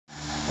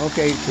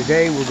Okay,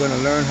 today we're going to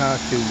learn how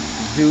to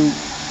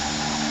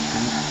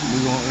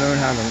learn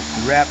how to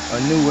wrap, a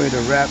new way to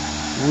wrap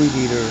weed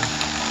eater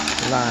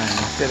line.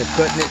 Instead of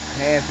cutting it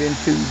half in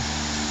two,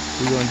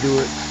 we're going to do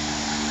it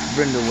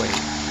Brenda way.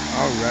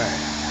 All right.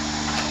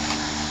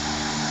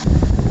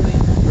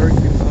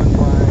 First you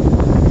unwind.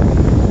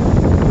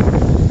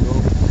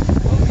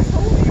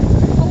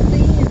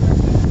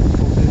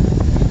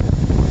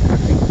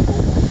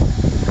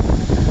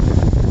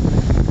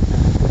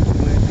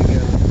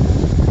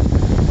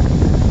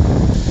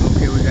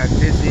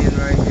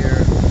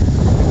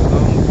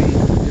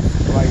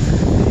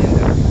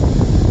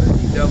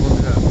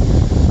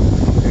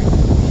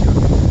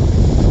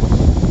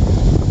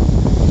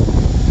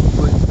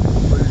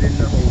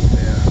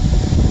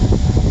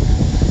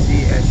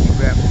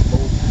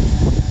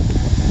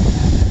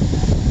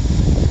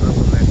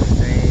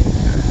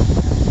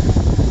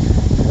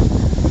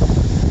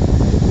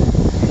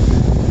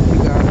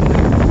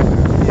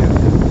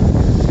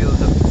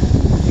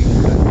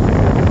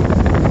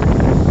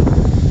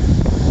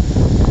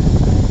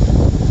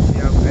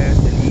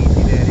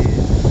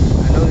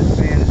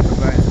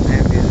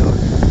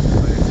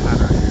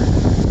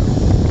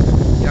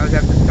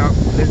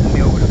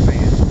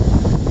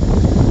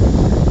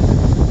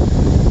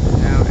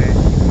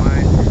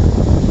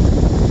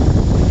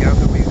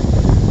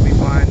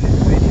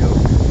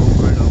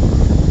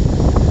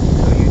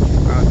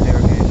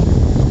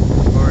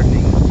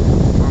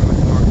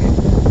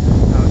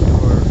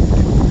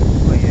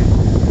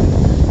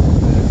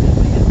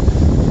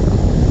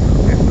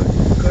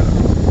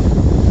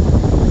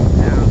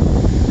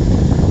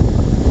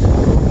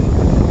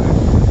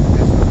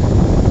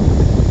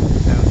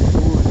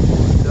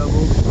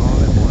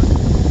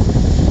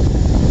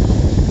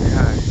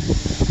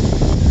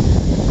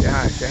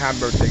 Say hi,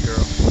 birthday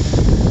girl.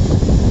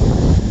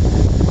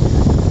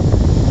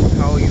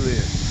 How old you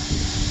is?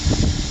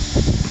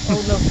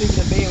 Old enough to sleep in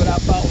the bed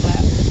without falling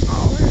out.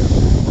 Oh, yeah.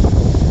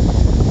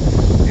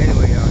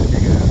 Anyway, y'all,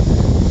 check it out.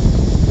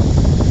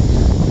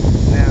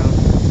 Now,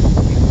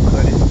 you can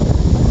cut it.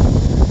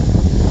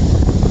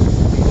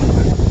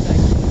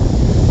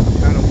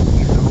 I don't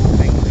keep the whole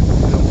thing if you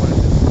don't want to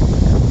do it.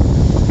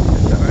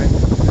 That's alright.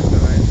 That's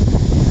alright.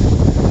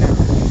 Now,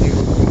 you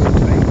go to the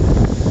thing.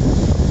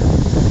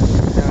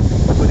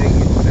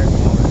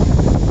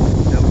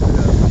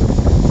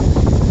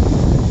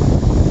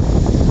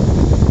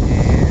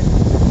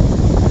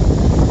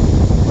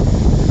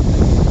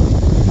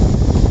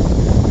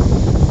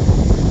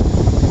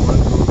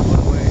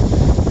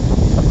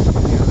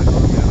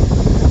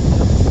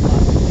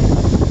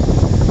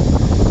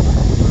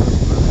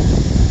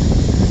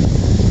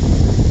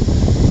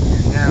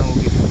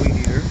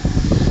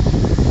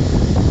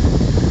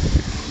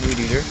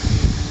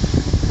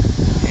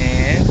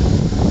 And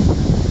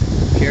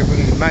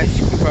carefully, you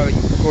probably,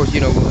 of course, you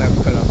know, we'll have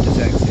to cut off this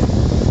accent,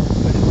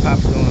 but it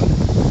pops on.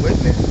 Wait a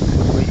minute,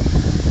 wait.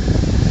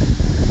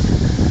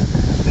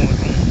 What's going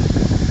on?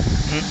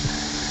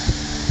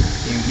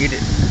 You get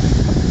it.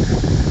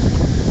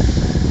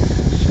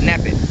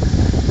 Snap it.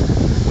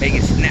 Make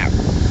it snap.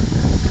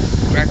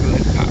 Crackle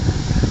and pop.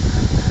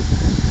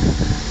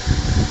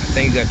 I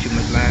think you got too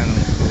much line on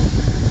the code.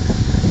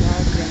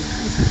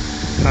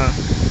 Huh?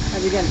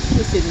 Have you got to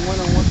twist it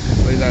one-on-one?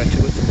 Well, you got to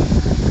twist it.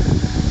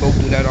 Folk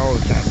do that all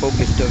the time. Folk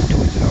get stuff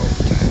twisted all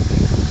the time.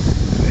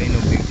 It ain't no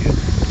big deal.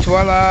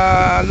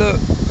 Voila! Look,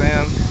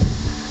 fam.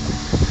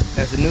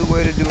 That's a new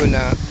way to do it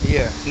now.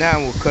 Yeah, now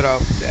we'll cut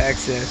off the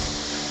access.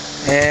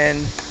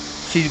 And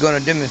she's going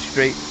to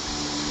demonstrate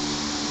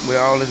with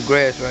all this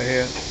grass right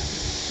here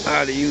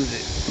how to use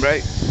it,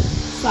 right?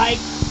 Psych.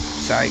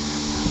 Psych.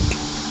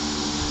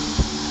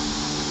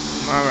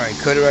 Alright,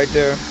 cut it right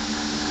there.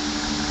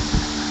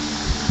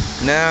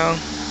 Now,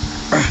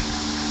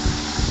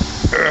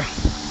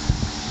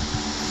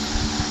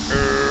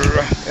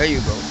 there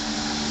you go.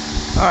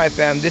 Alright,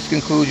 fam, this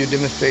concludes your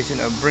demonstration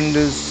of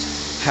Brenda's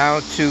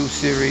how-to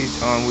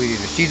series on weed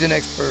eater. She's an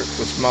expert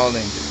with small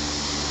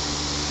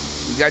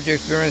engines. You got your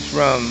experience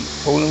from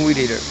holding weed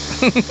eater.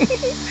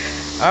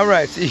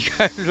 Alright, see you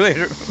guys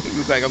later.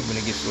 Looks like I'm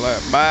gonna get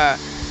slapped. Bye.